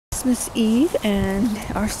Christmas Eve, and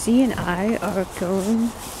RC and I are going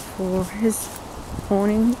for his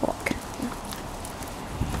morning walk.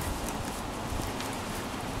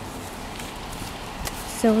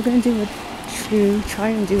 So we're going to try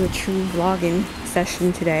and do a true vlogging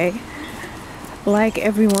session today. Like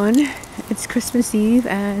everyone, it's Christmas Eve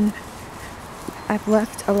and I've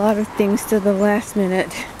left a lot of things to the last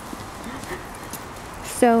minute.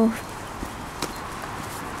 So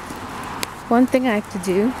one thing I have to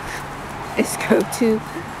do is go to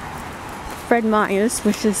Fred Meyer's,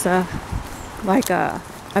 which is like a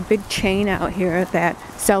big chain out here that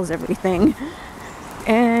sells everything.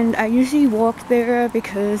 And I usually walk there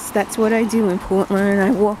because that's what I do in Portland.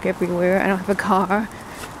 I walk everywhere. I don't have a car,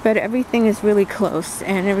 but everything is really close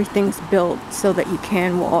and everything's built so that you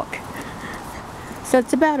can walk. So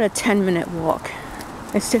it's about a 10-minute walk.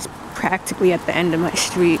 It's just practically at the end of my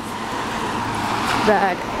street.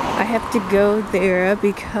 But I have to go there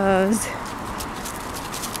because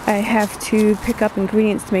I have to pick up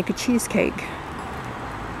ingredients to make a cheesecake.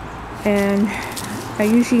 And I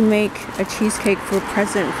usually make a cheesecake for a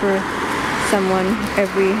present for someone,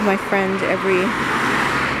 my friend, every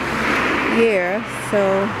year.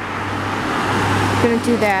 So I'm gonna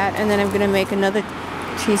do that, and then I'm gonna make another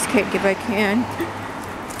cheesecake if I can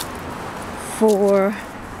for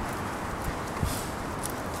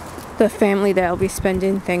the family that I'll be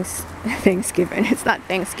spending Thanksgiving. It's not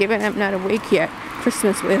Thanksgiving, I'm not awake yet.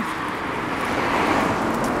 Christmas with.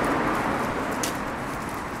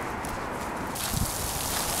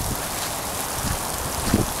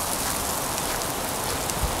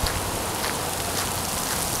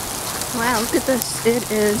 Wow, look at this.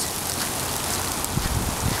 It is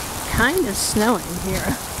kind of snowing here.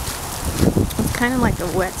 It's kind of like a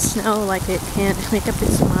wet snow, like it can't make up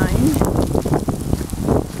its mind.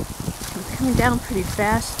 It's coming down pretty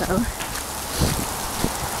fast though.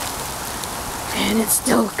 And it's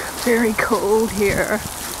still very cold here.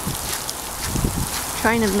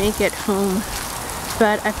 Trying to make it home,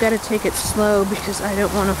 but I've got to take it slow because I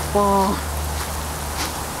don't want to fall.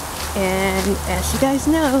 And as you guys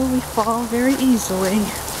know, we fall very easily.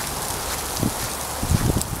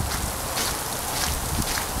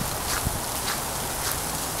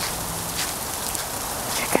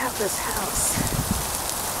 Check out this house.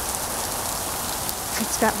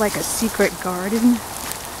 It's got like a secret garden.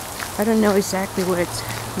 I don't know exactly what it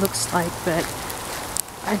looks like, but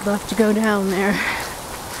I'd love to go down there.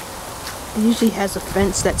 It usually has a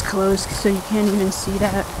fence that's closed, so you can't even see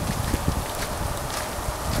that.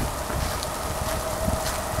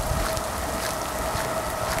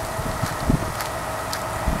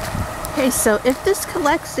 Okay, so if this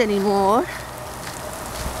collects anymore,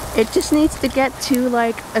 it just needs to get to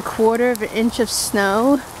like 1/4 of an inch of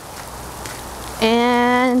snow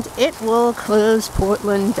and it will close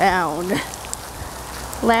Portland down.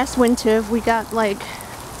 Last winter we got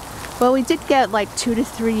we did get like 2 to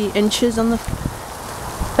 3 inches on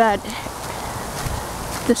but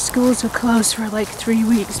the schools were closed for like 3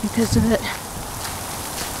 weeks because of it.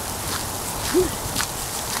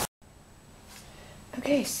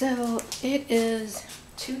 Okay, so it is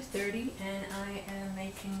 2:30 and I am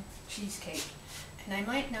making cheesecake. And I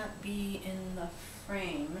might not be in the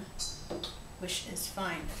frame, which is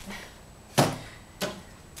fine.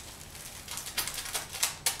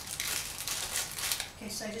 Okay,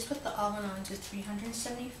 so I just put the oven on to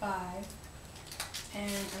 375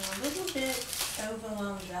 and I'm a little bit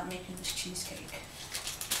overwhelmed about making this cheesecake.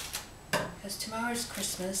 Because tomorrow's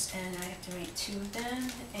Christmas and I have to make 2 of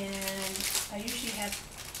them, and I usually have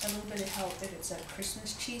a little bit of help if it's a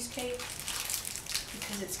Christmas cheesecake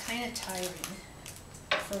because it's kind of tiring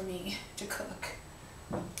for me to cook.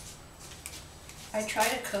 I try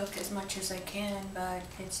to cook as much as I can, but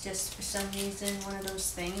it's just for some reason one of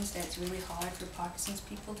those things that's really hard for Parkinson's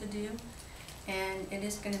people to do, and it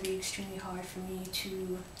is going to be extremely hard for me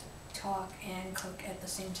to talk and cook at the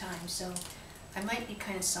same time, so I might be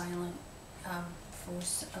kind of silent for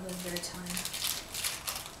a little bit of time.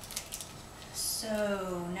 So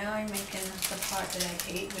now I'm making the part that I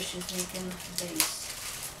hate, which is making the base.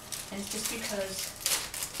 And it's just because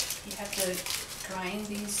you have to grind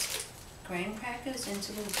these graham crackers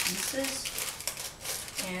into little pieces,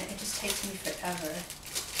 and it just takes me forever.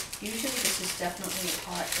 Usually this is definitely the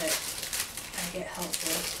part that I get help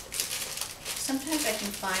with. Sometimes I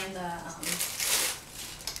can find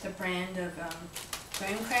the brand of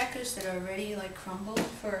graham crackers that are already like crumbled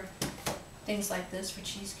for things like this for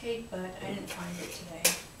cheesecake, but I didn't find it today.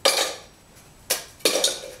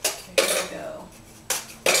 So here we go.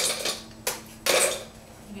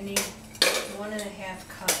 I'm gonna need 1.5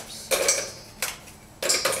 cups.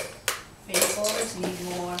 Baking bowls need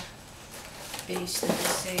more. face that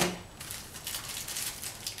they say.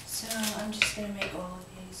 So I'm just gonna make all of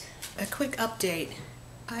these. A quick update.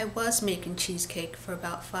 I was making cheesecake for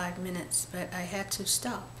about 5 minutes, but I had to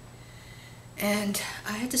stop. And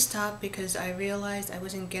I had to stop because I realized I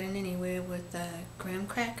wasn't getting anywhere with graham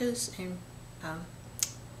crackers and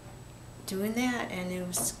doing that, and it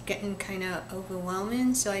was getting kind of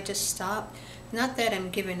overwhelming, so I just stopped. Not that I'm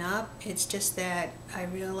giving up, it's just that I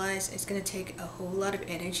realized it's going to take a whole lot of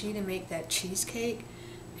energy to make that cheesecake,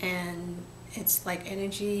 and it's like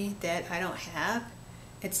energy that I don't have.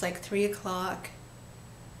 It's like 3 o'clock.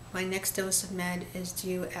 My next dose of med is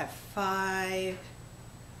due at 5,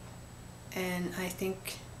 and I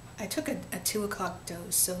think I took a 2 o'clock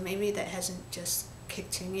dose, so maybe that hasn't just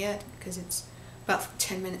kicked in yet, because it's about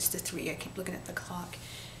 10 minutes to 3. I keep looking at the clock.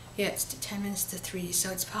 Yeah, it's 10 minutes to 3, so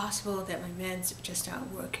it's possible that my meds just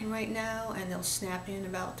aren't working right now and they'll snap in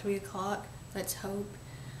about 3 o'clock. Let's hope.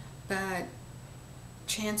 But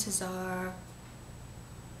chances are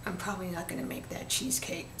I'm probably not going to make that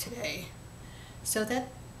cheesecake today. So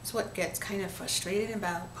that's what gets kind of frustrating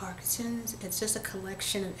about Parkinson's. It's just a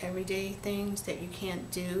collection of everyday things that you can't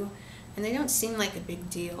do, and they don't seem like a big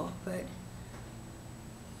deal, but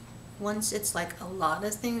once it's like a lot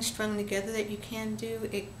of things strung together that you can do,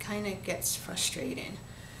 it kind of gets frustrating.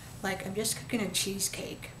 Like, I'm just cooking a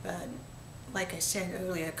cheesecake, but like I said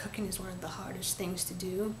earlier, cooking is one of the hardest things to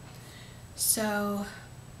do. So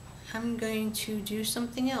I'm going to do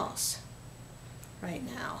something else right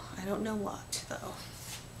now. I don't know what, though.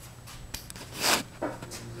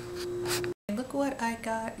 Look what I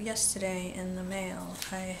got yesterday in the mail.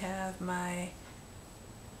 I have my,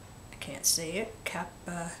 I can't say it,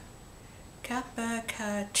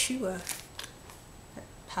 Capacua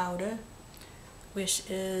powder, which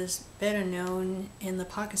is better known in the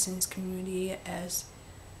Parkinson's community as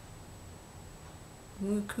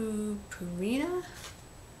Mucuna Pruriens.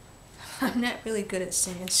 I'm not really good at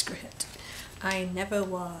Sanskrit. I never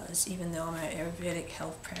was, even though I'm an Ayurvedic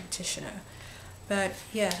health practitioner. But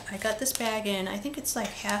yeah, I got this bag in. I think it's like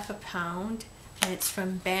half a pound, and it's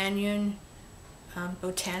from Banyan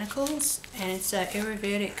Botanicals, and it's an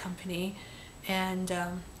Ayurvedic company. And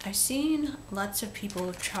I've seen lots of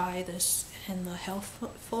people try this in the health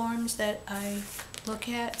forums that I look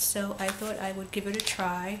at, so I thought I would give it a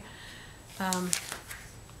try.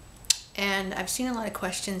 And I've seen a lot of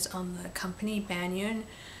questions on the company Banyan,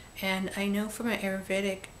 and I know from an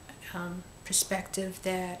Ayurvedic perspective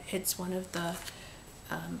that it's one of the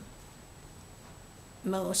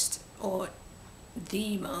most, or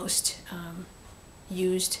the most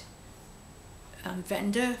used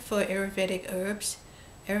vendor for Ayurvedic herbs.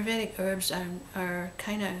 Ayurvedic herbs are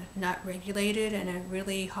kind of not regulated and are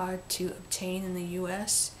really hard to obtain in the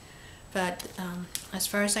US. But as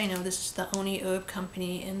far as I know, this is the only herb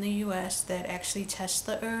company in the US that actually tests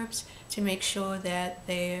the herbs to make sure that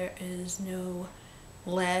there is no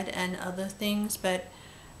lead and other things, but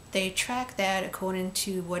they track that according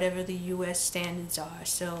to whatever the US standards are.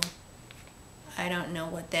 So I don't know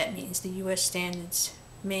what that means. The US standards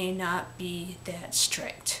may not be that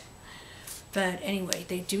strict. But anyway,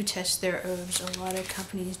 they do test their herbs. A lot of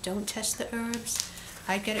companies don't test the herbs.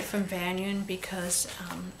 I get it from Banyan because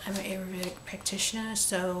I'm an Ayurvedic practitioner,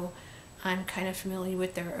 so I'm kind of familiar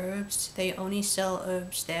with their herbs. They only sell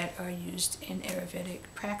herbs that are used in Ayurvedic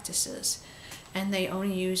practices, and they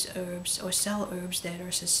only use herbs or sell herbs that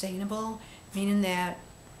are sustainable, meaning that,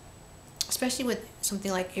 especially with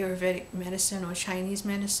something like Ayurvedic medicine or Chinese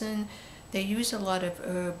medicine, they use a lot of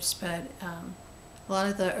herbs, but a lot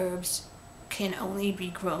of the herbs can only be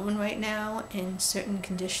grown right now in certain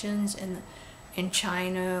conditions in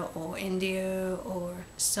China or India or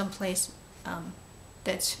someplace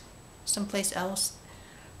that's someplace else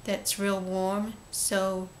that's real warm.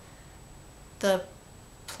 So the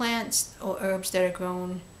plants or herbs that are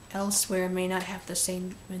grown elsewhere may not have the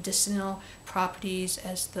same medicinal properties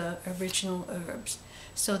as the original herbs.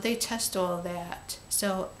 So they test all that.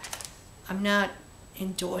 So I'm not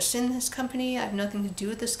endorsing this company. I have nothing to do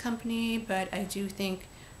with this company, but I do think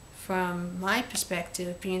from my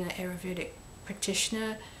perspective, being an Ayurvedic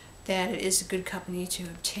practitioner, that it is a good company to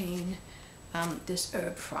obtain this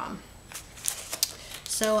herb from.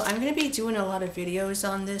 So I'm going to be doing a lot of videos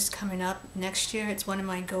on this coming up next year. It's one of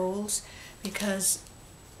my goals because,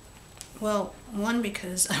 well, one,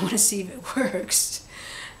 because I want to see if it works.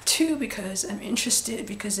 Two, because I'm interested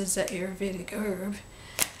because it's an Ayurvedic herb.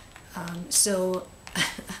 So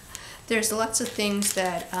there's lots of things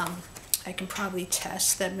that I can probably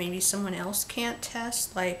test that maybe someone else can't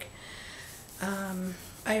test. Like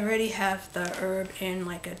I already have the herb in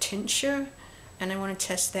like a tincture, and I want to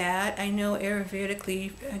test that. I know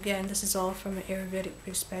Ayurvedically, again, this is all from an Ayurvedic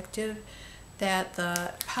perspective, that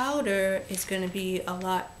the powder is going to be a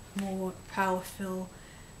lot more powerful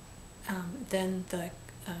than the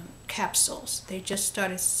capsules. They just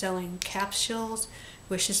started selling capsules,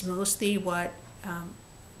 which is mostly what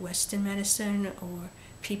Western medicine or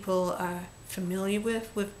people are familiar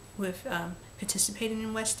with participating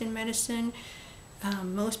in Western medicine.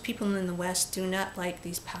 Most people in the West do not like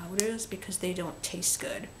these powders because they don't taste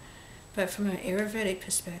good. But from an Ayurvedic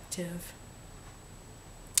perspective,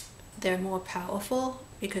 they're more powerful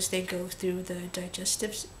because they go through the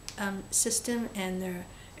digestive system, and they're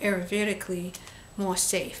Ayurvedically more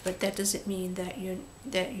safe. But that doesn't mean that you're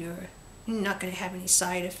not going to have any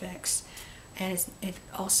side effects, and it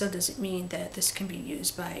also doesn't mean that this can be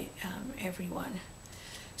used by everyone.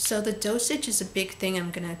 So the dosage is a big thing I'm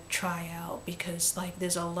going to try out, because like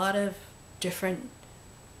there's a lot of different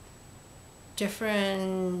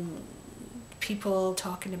people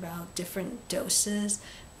talking about different doses.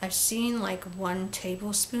 I've seen like 1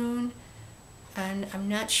 tablespoon, and I'm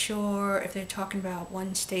not sure if they're talking about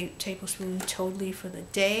 1 tablespoon totally for the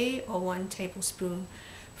day or 1 tablespoon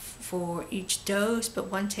for each dose, but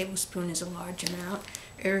 1 tablespoon is a large amount.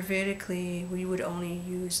 Ayurvedically, we would only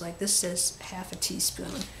use, like this says, half a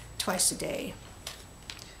teaspoon twice a day.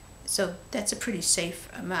 So that's a pretty safe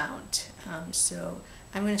amount. So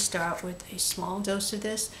I'm going to start with a small dose of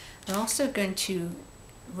this. I'm also going to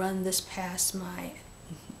run this past my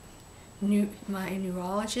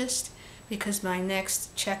neurologist, because my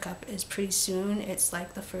next checkup is pretty soon. It's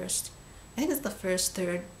like the first, I think it's the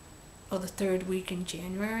third or the 3rd week in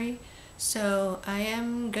January. So I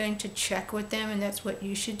am going to check with them, and that's what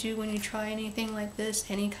you should do when you try anything like this,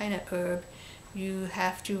 any kind of herb. You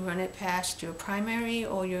have to run it past your primary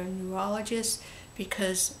or your neurologist,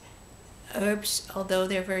 because herbs, although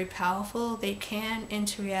they're very powerful, they can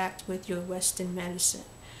interact with your Western medicine.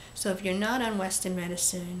 So if you're not on Western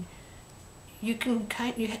medicine, you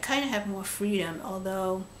kind of have more freedom,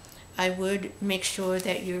 although I would make sure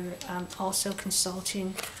that you're also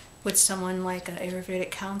consulting with someone like an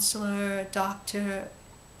Ayurvedic counselor, a doctor,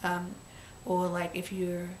 or like if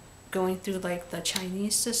you're going through like the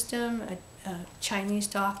Chinese system, a Chinese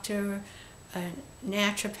doctor, a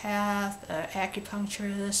naturopath, an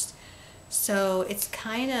acupuncturist. So it's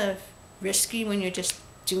kind of risky when you're just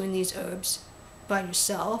doing these herbs by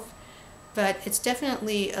yourself, but it's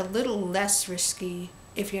definitely a little less risky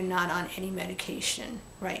if you're not on any medication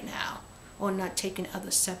right now or not taking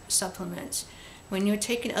other supplements. When you're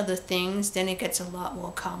taking other things, then it gets a lot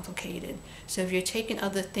more complicated. So if you're taking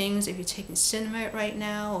other things, if you're taking Cinnamate right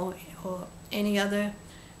now, or any other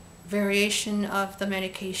variation of the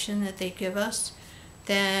medication that they give us,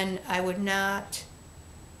 then I would not,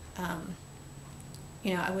 I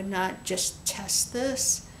would not just test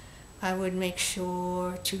this. I would make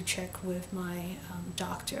sure to check with my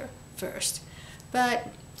doctor first. But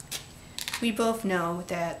we both know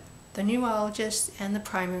that the neurologist and the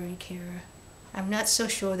primary care, I'm not so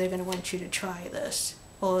sure they're going to want you to try this.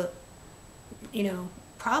 Or,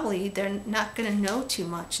 probably they're not going to know too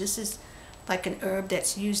much. This is like an herb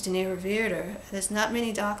that's used in Ayurveda. There's not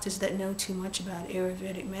many doctors that know too much about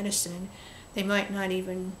Ayurvedic medicine. They might not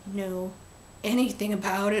even know anything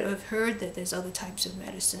about it or have heard that there's other types of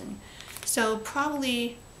medicine. So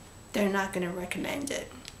probably they're not going to recommend it.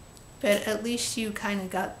 But at least you kind of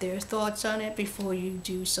got their thoughts on it before you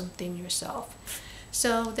do something yourself.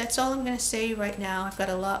 So that's all I'm going to say right now. I've got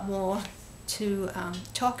a lot more to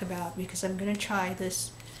talk about, because I'm going to try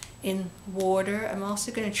this in water. I'm also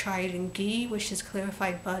going to try it in ghee, which is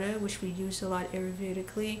clarified butter, which we use a lot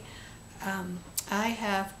Ayurvedically. I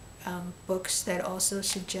have books that also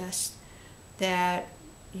suggest that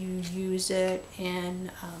you use it in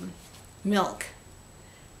milk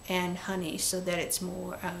and honey, so that it's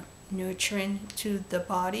more nurturing to the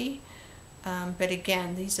body. But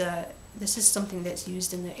again, this is something that's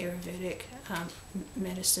used in the Ayurvedic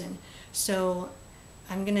medicine. So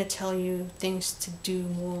I'm going to tell you things to do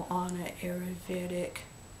more on an Ayurvedic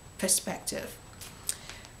perspective.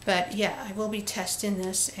 But yeah, I will be testing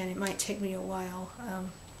this, and it might take me a while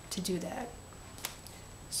to do that.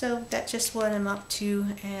 So that's just what I'm up to,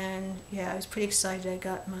 and yeah, I was pretty excited I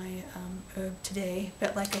got my herb today.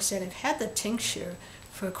 But like I said, I've had the tincture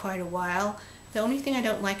for quite a while. The only thing I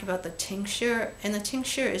don't like about the tincture, and the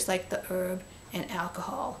tincture is like the herb and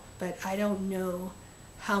alcohol, but I don't know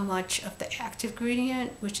how much of the active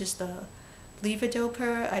ingredient, which is the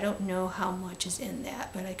levodopa, I don't know how much is in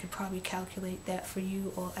that, but I could probably calculate that for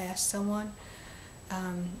you or ask someone.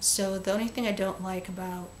 So the only thing I don't like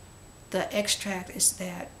about the extract is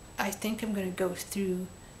that I think I'm going to go through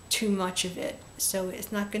too much of it, so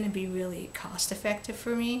it's not going to be really cost effective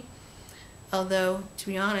for me. Although, to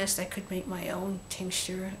be honest, I could make my own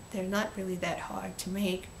tincture. They're not really that hard to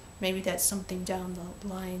make. Maybe that's something down the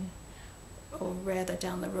line, or rather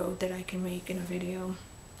down the road, that I can make in a video.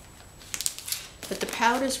 But the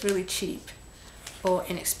powder's really cheap or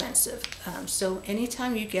inexpensive. So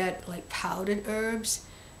anytime you get like powdered herbs,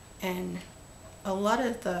 and a lot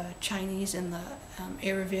of the Chinese and the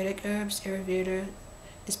Ayurvedic herbs, Ayurveda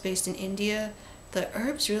is based in India, the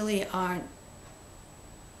herbs really aren't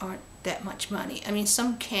that much money. I mean,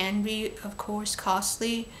 some can be, of course,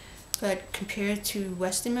 costly, but compared to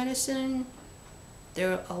Western medicine,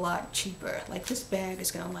 they're a lot cheaper. Like this bag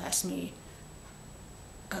is going to last me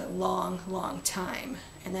a long time,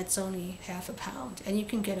 and that's only half a pound, and you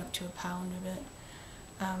can get up to a pound of it.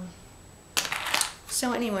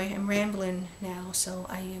 So anyway, I'm rambling now, so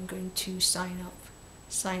I am going to sign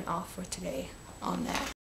off for today on that.